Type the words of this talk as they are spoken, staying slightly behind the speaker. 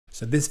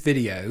So this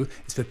video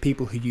is for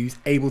people who use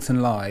Ableton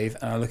Live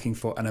and are looking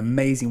for an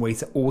amazing way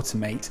to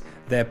automate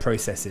their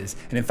processes.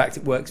 And in fact,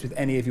 it works with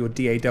any of your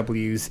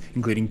DAWs,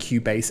 including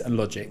Cubase and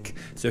Logic.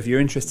 So if you're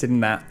interested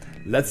in that,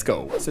 let's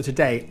go. So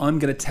today I'm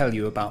going to tell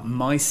you about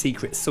my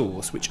secret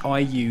sauce, which I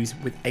use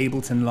with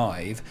Ableton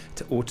Live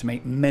to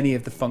automate many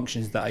of the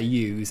functions that I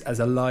use as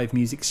a live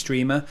music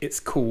streamer. It's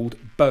called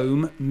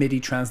BOME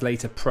MIDI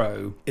Translator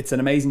Pro. It's an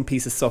amazing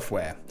piece of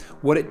software.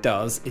 What it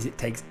does is it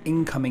takes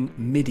incoming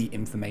MIDI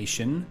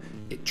information,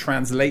 it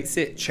translates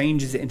it,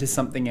 changes it into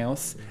something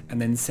else, and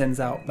then sends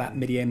out that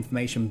MIDI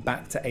information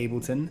back to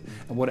Ableton.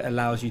 And what it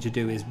allows you to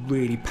do is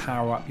really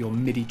power up your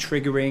MIDI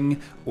triggering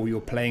or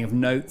your playing of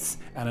notes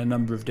and a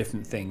number of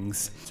different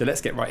things. So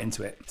let's get right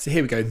into it. So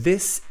here we go.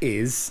 This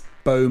is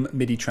BOME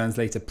MIDI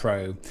Translator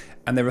Pro,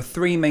 and there are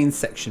three main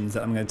sections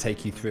that I'm going to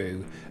take you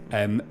through,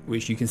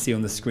 which you can see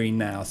on the screen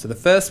now. So the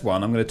first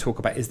one I'm going to talk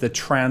about is the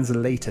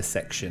translator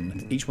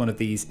section. Each one of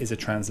these is a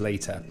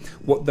translator.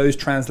 What those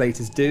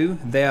translators do,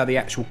 they are the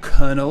actual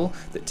kernel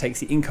that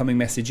takes the incoming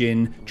message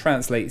in,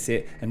 translates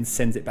it, and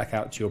sends it back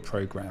out to your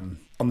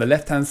program. On the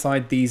left-hand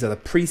side, these are the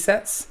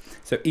presets.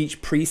 So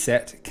each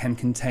preset can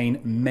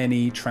contain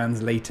many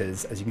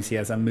translators. As you can see,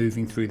 as I'm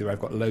moving through there, I've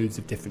got loads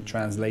of different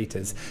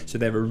translators. So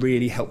they're a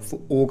really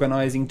helpful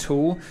organizing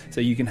tool.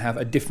 So you can have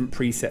a different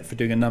preset for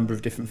doing a number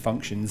of different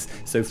functions.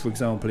 So for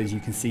example, as you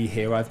can see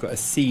here, I've got a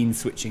scene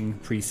switching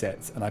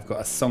preset, and I've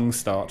got a song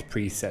start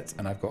preset,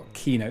 and I've got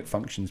keynote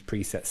functions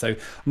preset. So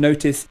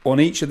notice on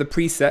each of the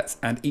presets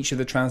and each of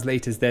the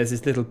translators, there's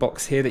this little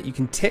box here that you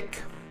can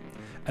tick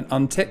and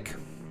untick.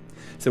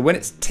 So when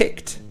it's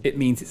ticked, it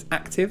means it's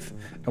active,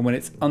 and when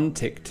it's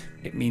unticked,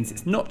 it means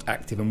it's not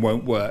active and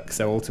won't work.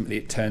 So ultimately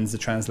it turns the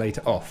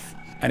translator off.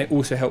 And it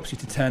also helps you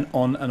to turn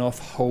on and off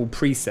whole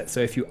presets. So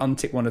if you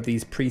untick one of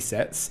these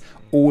presets,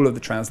 all of the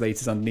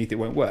translators underneath it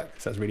won't work.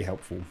 So that's really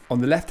helpful. On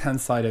the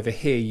left-hand side over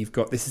here, you've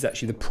got, this is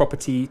actually the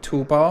property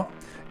toolbar.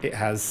 It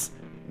has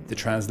the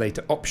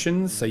translator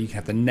options. So you can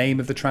have the name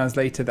of the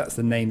translator. That's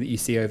the name that you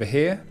see over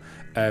here.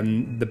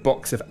 The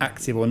box of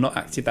active or not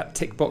active, that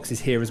tick box is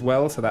here as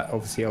well, so that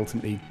obviously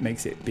ultimately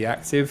makes it be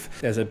active.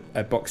 There's a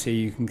box here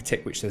you can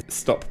tick which says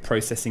stop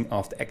processing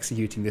after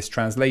executing this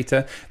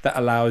translator. That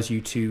allows you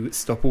to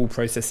stop all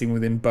processing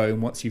within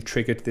BOME once you've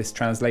triggered this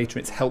translator.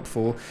 It's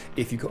helpful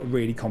if you've got a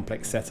really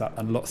complex setup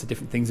and lots of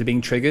different things are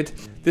being triggered.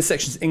 This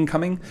section is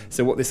incoming,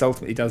 so what this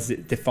ultimately does is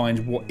it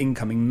defines what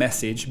incoming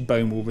message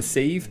BOME will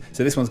receive.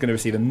 So this one's going to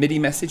receive a MIDI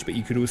message, but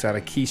you could also have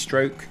a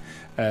keystroke,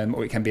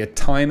 or it can be a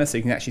timer, so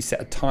you can actually set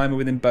a timer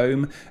within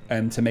BOME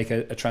to make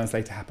a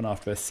translator happen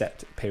after a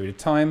set period of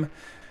time.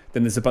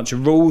 Then there's a bunch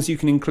of rules you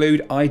can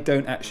include. I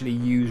don't actually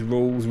use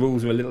rules.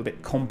 Rules are a little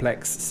bit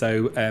complex,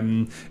 so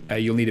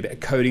you'll need a bit of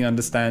coding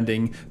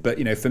understanding. But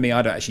you know, for me,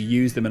 I don't actually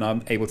use them, and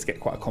I'm able to get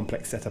quite a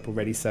complex setup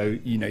already. So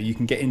you know, you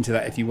can get into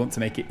that if you want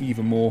to make it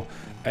even more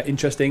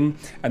interesting.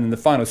 And then the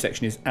final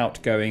section is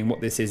outgoing.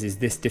 What this is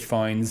this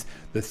defines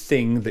the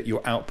thing that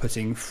you're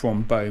outputting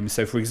from BOME.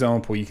 So for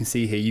example, you can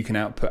see here you can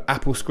output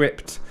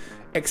Applescript,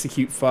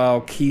 execute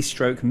file,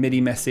 keystroke, MIDI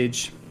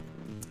message,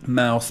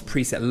 mouse,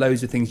 preset,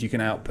 loads of things you can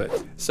output.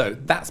 So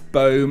that's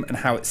BOME and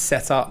how it's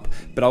set up,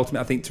 but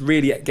ultimately I think to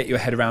really get your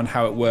head around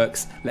how it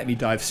works, let me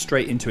dive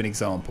straight into an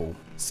example.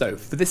 So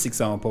for this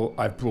example,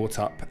 I've brought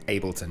up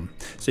Ableton.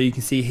 So you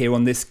can see here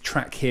on this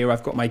track here,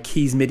 I've got my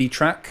keys MIDI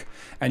track,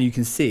 and you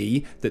can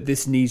see that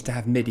this needs to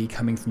have MIDI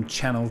coming from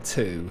channel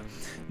 2.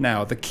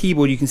 Now the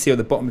keyboard you can see at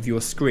the bottom of your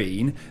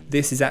screen,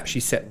 this is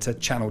actually set to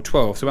channel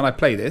 12. So when I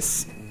play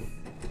this,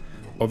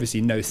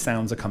 obviously no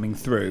sounds are coming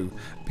through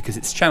because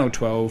it's channel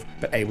 12,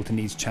 but Ableton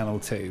needs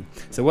channel 2.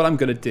 So what I'm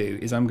going to do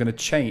is I'm going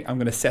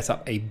to set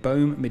up a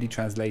BOME MIDI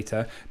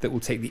translator that will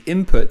take the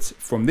input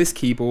from this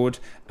keyboard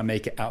and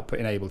make it output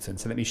in Ableton.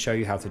 So let me show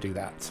you how to do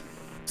that.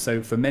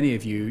 So for many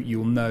of you,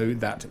 you'll know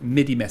that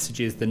MIDI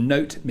messages, the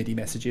note MIDI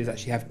messages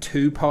actually have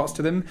two parts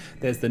to them.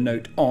 There's the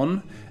note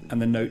on and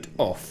the note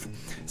off.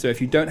 So if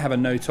you don't have a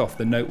note off,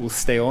 the note will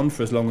stay on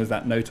for as long as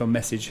that note on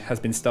message has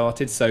been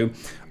started. So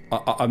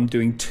I'm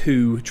doing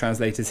two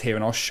translators here,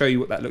 and I'll show you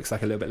what that looks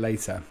like a little bit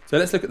later. So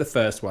let's look at the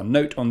first one,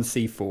 note on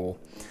C4.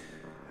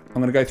 I'm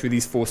going to go through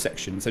these four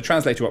sections. So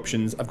translator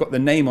options, I've got the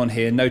name on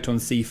here, note on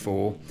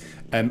C4.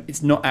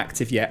 It's not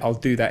active yet. I'll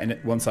do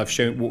that once I've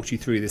walked you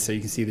through this so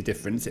you can see the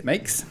difference it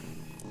makes.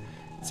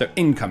 So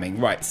incoming,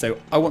 right. So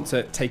I want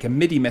to take a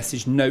MIDI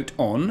message note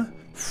on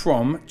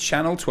from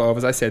channel 12.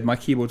 As I said, my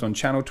keyboard's on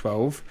channel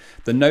 12.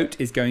 The note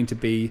is going to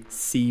be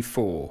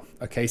C4.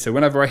 Okay, so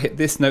whenever I hit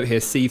this note here,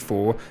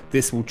 C4,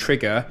 this will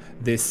trigger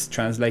this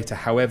translator.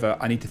 However,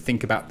 I need to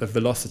think about the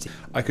velocity.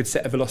 I could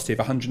set a velocity of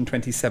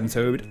 127,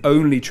 so it would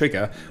only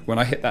trigger when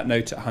I hit that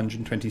note at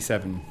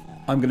 127.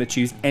 I'm going to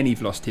choose any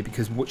velocity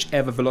because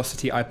whichever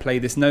velocity I play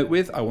this note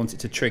with, I want it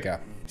to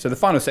trigger. So the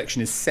final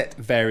section is set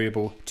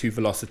variable to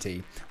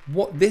velocity.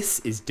 What this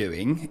is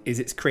doing is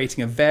it's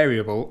creating a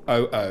variable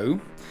 00,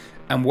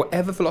 and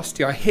whatever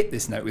velocity I hit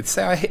this note with,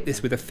 say I hit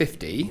this with a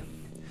 50,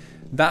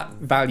 that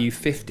value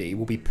 50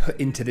 will be put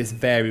into this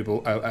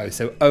variable 00.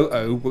 So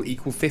 00 will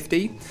equal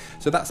 50.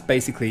 So that's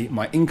basically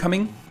my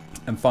incoming.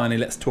 And finally,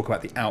 let's talk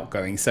about the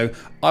outgoing. So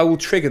I will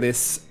trigger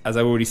this, as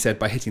I already said,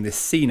 by hitting this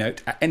C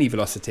note at any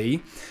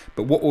velocity.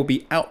 But what will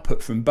be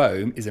output from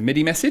BOME is a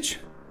MIDI message,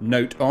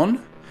 note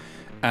on,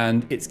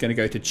 and it's going to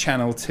go to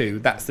channel 2.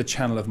 That's the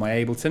channel of my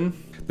Ableton.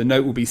 The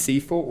note will be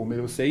C4 or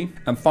middle C.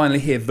 And finally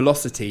here,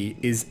 velocity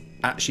is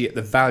actually at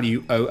the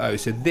value 00.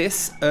 So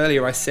this,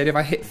 earlier I said if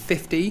I hit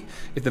 50,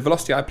 if the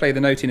velocity I play the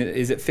note in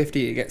is at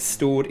 50, it gets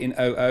stored in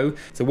 00.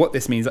 So what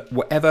this means,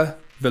 whatever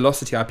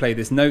velocity I play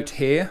this note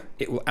here,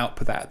 it will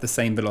output that at the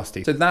same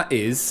velocity. So that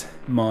is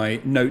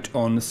my note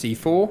on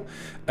C4.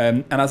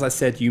 And as I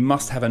said, you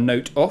must have a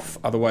note off,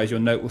 otherwise your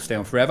note will stay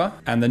on forever.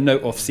 And the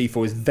note off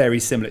C4 is very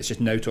similar, it's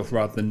just note off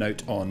rather than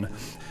note on.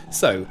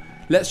 So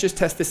let's just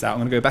test this out. I'm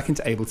gonna go back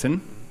into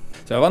Ableton.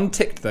 So I've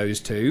unticked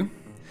those two.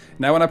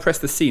 Now when I press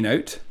the C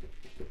note,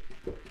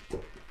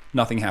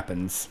 nothing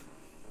happens.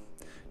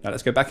 Now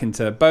let's go back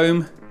into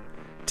BOME,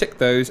 tick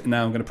those, and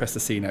now I'm going to press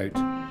the C note.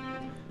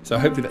 So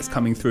hopefully that's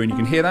coming through and you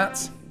can hear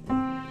that.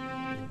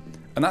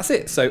 And that's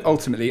it. So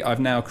ultimately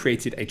I've now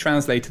created a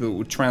translator that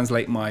will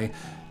translate my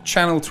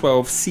channel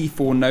 12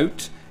 C4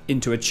 note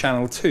into a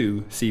channel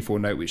 2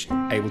 C4 note, which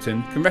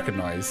Ableton can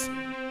recognize.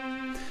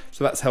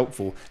 So that's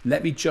helpful.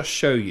 Let me just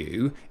show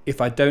you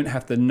if I don't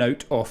have the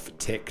note off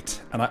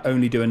ticked and I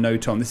only do a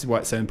note on. This is why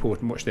it's so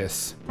important. Watch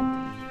this.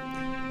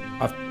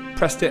 I've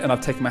pressed it and I've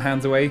taken my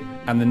hands away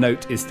and the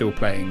note is still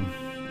playing.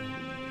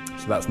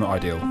 So that's not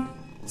ideal.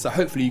 So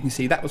hopefully you can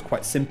see that was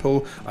quite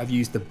simple. I've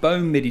used the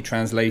BOME MIDI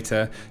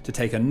translator to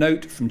take a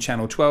note from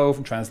channel 12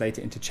 and translate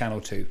it into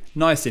channel 2.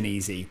 Nice and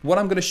easy. What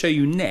I'm going to show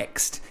you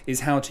next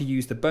is how to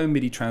use the BOME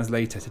MIDI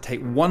translator to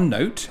take one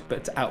note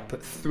but to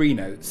output 3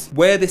 notes.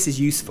 Where this is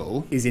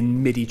useful is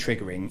in MIDI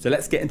triggering. So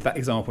let's get into that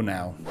example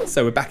now.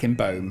 So we're back in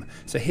BOME.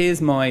 So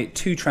here's my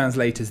 2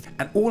 translators,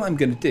 and all I'm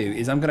going to do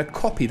is I'm going to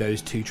copy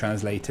those 2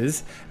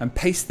 translators and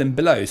paste them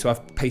below. So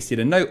I've pasted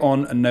a note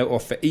on and note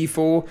off for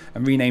E4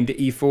 and renamed it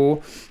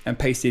E4, and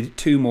pasted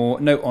 2 more,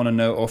 note on and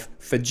note off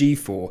for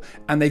G4,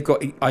 and they've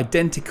got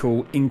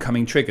identical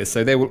incoming triggers,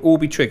 so they will all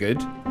be triggered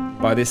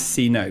by this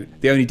C note.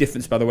 The only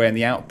difference, by the way, in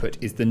the output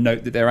is the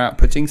note that they're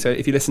outputting. So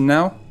if you listen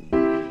now,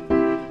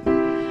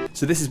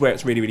 so this is where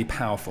it's really, really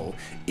powerful.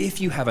 If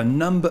you have a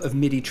number of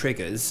MIDI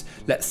triggers,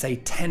 let's say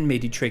 10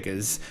 MIDI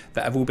triggers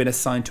that have all been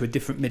assigned to a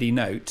different MIDI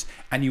note,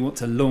 and you want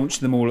to launch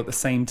them all at the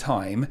same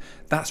time,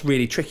 that's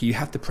really tricky. You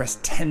have to press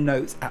 10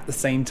 notes at the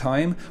same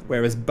time,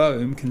 whereas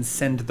BOME can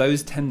send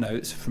those 10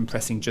 notes from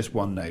pressing just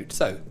one note.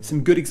 So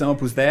some good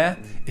examples there.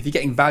 If you're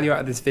getting value out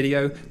of this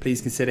video,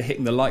 please consider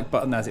hitting the like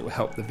button, as it will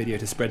help the video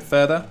to spread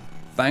further.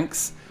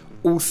 Thanks.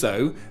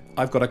 Also,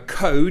 I've got a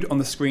code on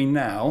the screen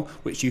now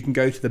which you can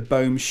go to the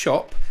BOME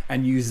shop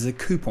and use as a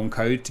coupon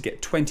code to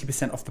get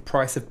 20% off the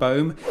price of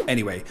BOME.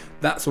 Anyway,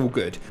 that's all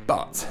good.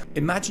 But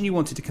imagine you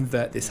wanted to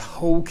convert this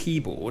whole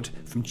keyboard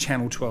from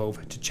channel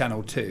 12 to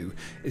channel 2.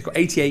 It's got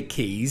 88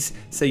 keys,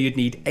 so you'd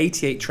need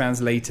 88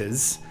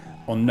 translators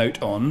on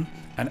note on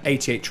and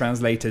 88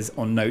 translators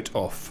on note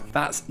off.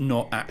 That's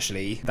not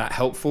actually that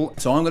helpful.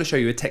 So I'm going to show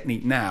you a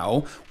technique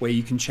now where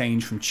you can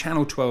change from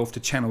channel 12 to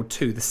channel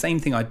 2, the same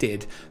thing I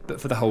did,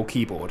 but for the whole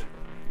keyboard.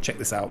 Check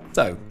this out.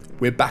 So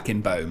we're back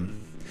in BOME.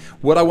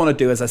 What I want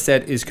to do, as I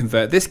said, is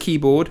convert this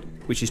keyboard,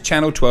 which is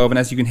channel 12, and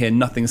as you can hear,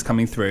 nothing's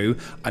coming through.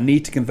 I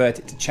need to convert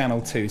it to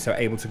channel 2 so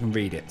Ableton can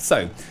read it.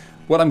 So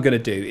what I'm going to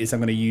do is I'm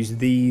going to use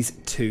these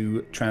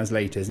 2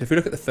 translators. If we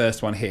look at the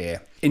first one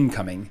here,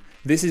 incoming,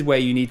 this is where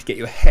you need to get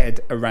your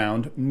head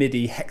around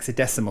MIDI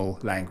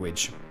hexadecimal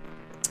language.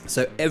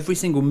 So every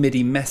single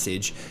MIDI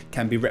message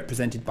can be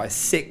represented by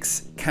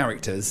 6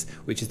 characters,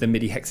 which is the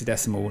MIDI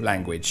hexadecimal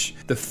language.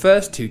 The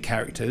first 2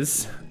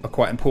 characters are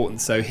quite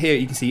important. So here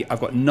you can see I've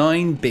got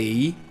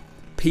 9B,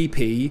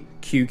 PP,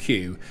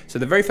 QQ. So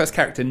the very first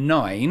character,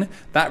 9,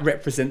 that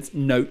represents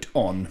note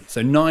on.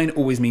 So 9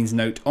 always means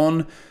note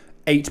on,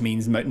 8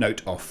 means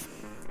note off.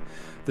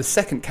 The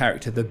second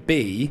character, the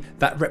B,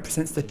 that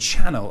represents the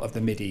channel of the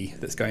MIDI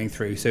that's going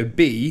through. So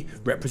B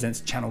represents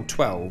channel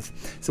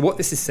 12. So what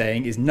this is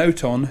saying is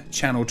note on,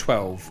 channel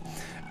 12.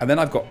 And then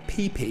I've got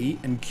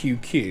PP and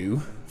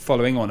QQ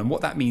following on, and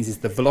what that means is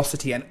the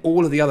velocity and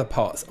all of the other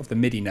parts of the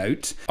MIDI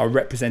note are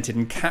represented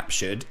and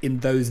captured in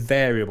those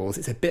variables.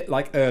 It's a bit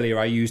like earlier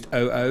I used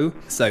 00.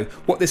 So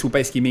what this will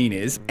basically mean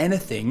is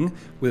anything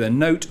with a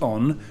note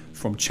on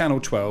from channel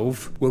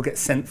 12 will get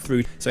sent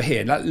through. So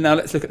here, now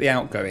let's look at the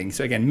outgoing.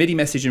 So again, MIDI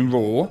message in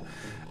raw,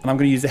 and I'm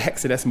going to use the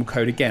hexadecimal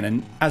code again.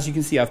 And as you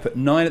can see, I've put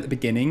 9 at the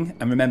beginning,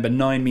 and remember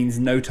 9 means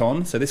note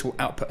on, so this will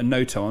output a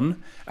note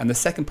on. And the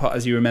second part,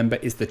 as you remember,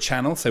 is the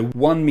channel. So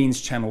 1 means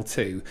channel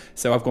 2.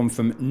 So I've gone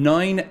from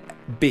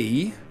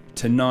 9B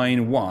to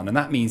 9.1, and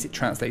that means it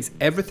translates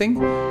everything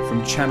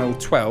from channel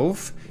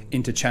 12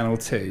 into channel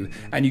 2,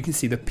 and you can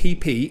see the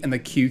PP and the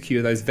QQ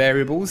are those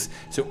variables,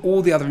 so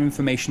all the other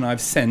information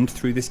I've sent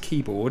through this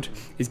keyboard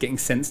is getting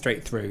sent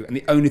straight through, and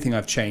the only thing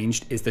I've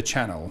changed is the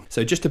channel.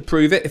 So just to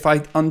prove it, if I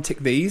untick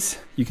these,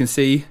 you can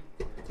see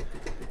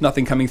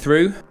nothing coming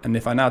through, and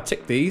if I now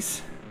tick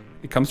these,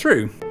 it comes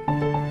through.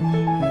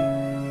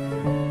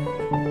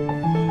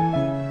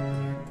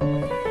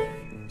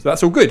 So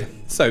that's all good.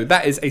 So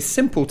that is a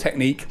simple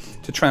technique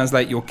to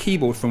translate your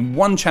keyboard from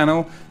one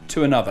channel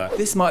to another.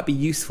 This might be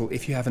useful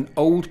if you have an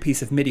old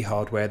piece of MIDI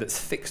hardware that's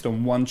fixed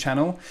on one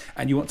channel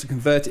and you want to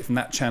convert it from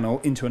that channel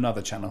into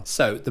another channel.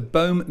 So the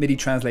BOME MIDI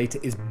Translator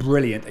is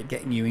brilliant at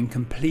getting you in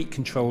complete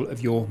control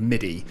of your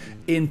MIDI.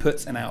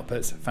 Inputs and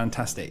outputs,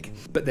 fantastic.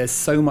 But there's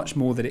so much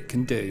more that it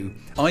can do.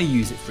 I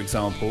use it, for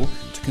example,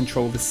 to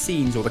control the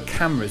scenes or the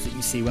cameras that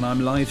you see when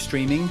I'm live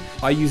streaming.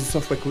 I use a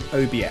software called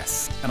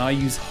OBS and I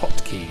use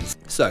hotkeys.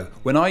 So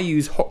when I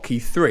use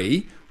hotkey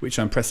 3, which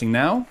I'm pressing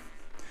now,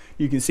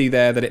 you can see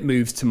there that it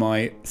moves to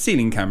my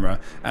ceiling camera,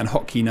 and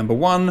hotkey number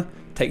 1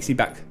 takes me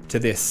back to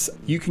this.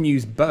 You can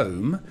use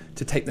BOME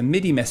to take the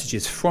MIDI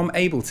messages from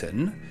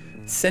Ableton,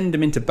 send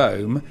them into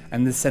BOME,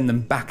 and then send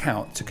them back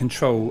out to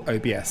control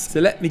OBS.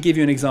 So let me give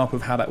you an example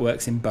of how that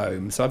works in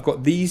BOME. So I've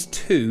got these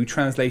two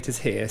translators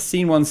here,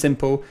 scene 1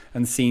 simple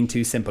and scene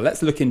 2 simple.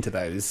 Let's look into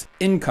those.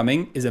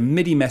 Incoming is a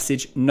MIDI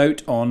message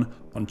note on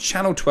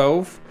channel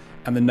 12,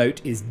 and the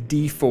note is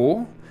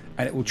D4.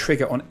 And it will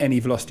trigger on any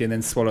velocity and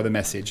then swallow the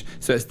message.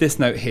 So it's this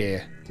note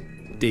here,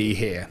 D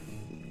here.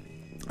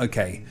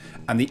 Okay,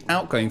 and the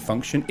outgoing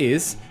function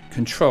is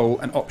Control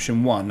and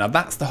Option 1. Now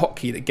that's the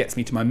hotkey that gets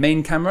me to my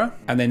main camera,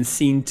 and then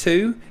scene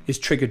 2 is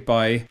triggered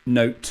by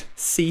note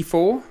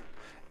C4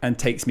 and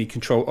takes me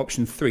Control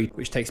Option 3,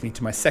 which takes me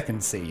to my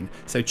second scene.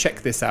 So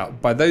check this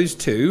out. By those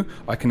two,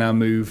 I can now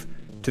move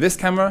to this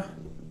camera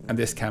and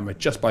this camera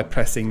just by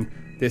pressing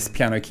this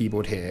piano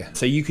keyboard here.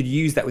 So you could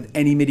use that with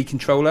any MIDI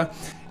controller.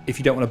 If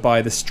you don't want to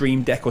buy the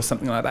Stream Deck or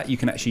something like that, you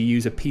can actually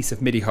use a piece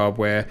of MIDI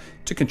hardware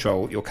to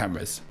control your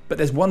cameras. But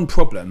there's one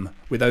problem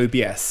with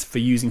OBS for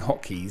using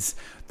hotkeys.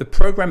 The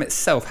program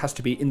itself has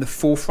to be in the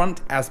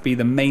forefront as be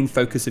the main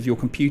focus of your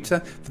computer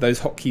for those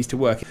hotkeys to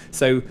work.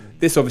 So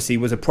this obviously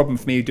was a problem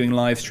for me doing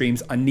live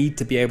streams. I need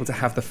to be able to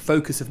have the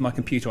focus of my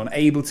computer on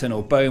Ableton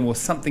or BOME or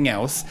something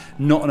else,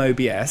 not on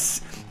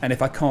OBS. And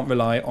if I can't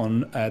rely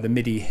on the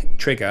MIDI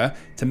trigger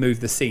to move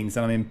the scenes,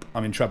 then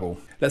I'm in trouble.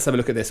 Let's have a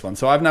look at this one.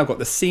 So I've now got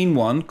the scene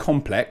 1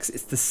 complex.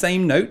 It's the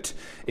same note.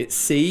 It's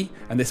C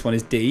and this one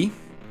is D.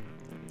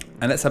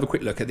 And let's have a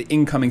quick look at the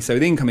incoming. So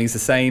the incoming is the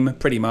same,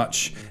 pretty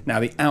much.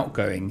 Now the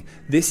outgoing,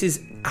 this is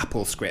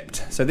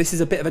Applescript. So this is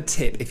a bit of a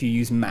tip if you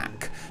use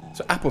Mac.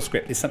 So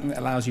Applescript is something that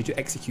allows you to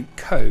execute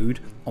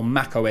code on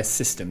Mac OS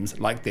systems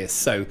like this.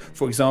 So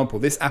for example,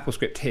 this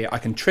Applescript here, I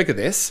can trigger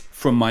this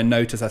from my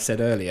note, as I said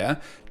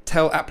earlier,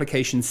 tell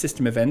application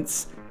system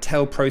events,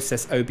 tell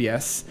process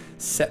OBS,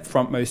 set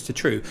frontmost to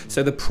true.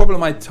 So the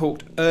problem I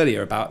talked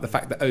earlier about the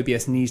fact that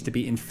OBS needs to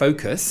be in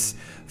focus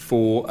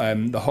for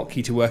the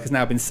hotkey to work has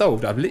now been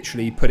solved. I've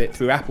literally put it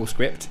through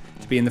Applescript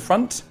to be in the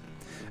front.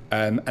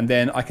 And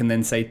then I can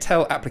then say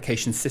tell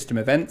application system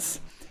events,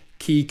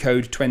 key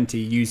code 20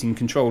 using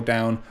control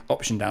down,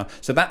 option down.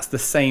 So that's the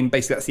same,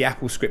 basically that's the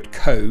Applescript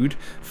code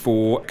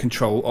for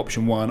control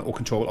option 1 or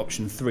control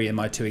option 3 in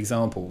my two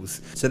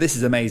examples. So this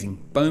is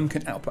amazing. BOME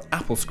can output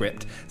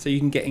Applescript so you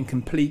can get in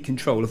complete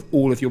control of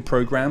all of your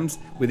programs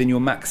within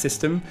your Mac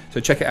system. So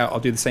check it out. I'll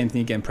do the same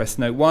thing again. Press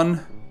note 1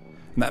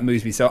 and that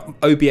moves me. So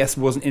OBS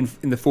wasn't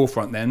in the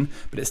forefront then,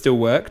 but it still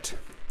worked.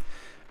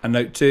 And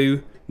note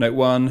 2, note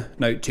 1,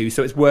 note 2.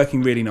 So it's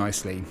working really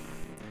nicely.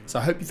 So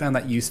I hope you found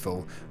that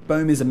useful.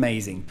 BOME is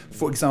amazing.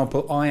 For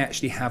example, I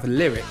actually have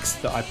lyrics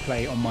that I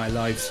play on my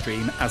live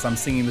stream as I'm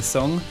singing the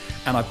song,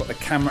 and I've got the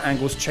camera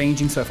angles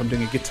changing, so if I'm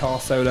doing a guitar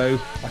solo,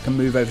 I can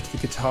move over to the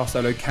guitar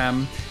solo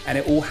cam, and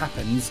it all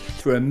happens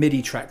through a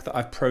MIDI track that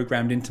I've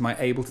programmed into my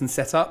Ableton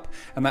setup,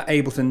 and that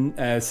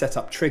Ableton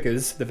setup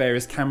triggers the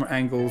various camera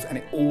angles, and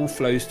it all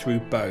flows through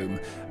BOME.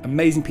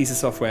 Amazing piece of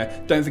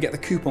software. Don't forget the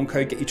coupon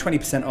code, get you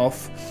 20%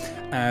 off.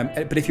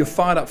 But if you're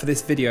fired up for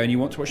this video and you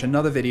want to watch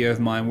another video of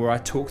mine where I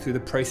talk through the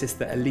process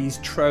that Elise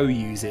Tro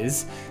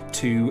uses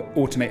to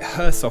automate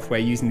her software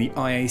using the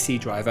IAC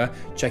driver,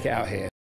 check it out here.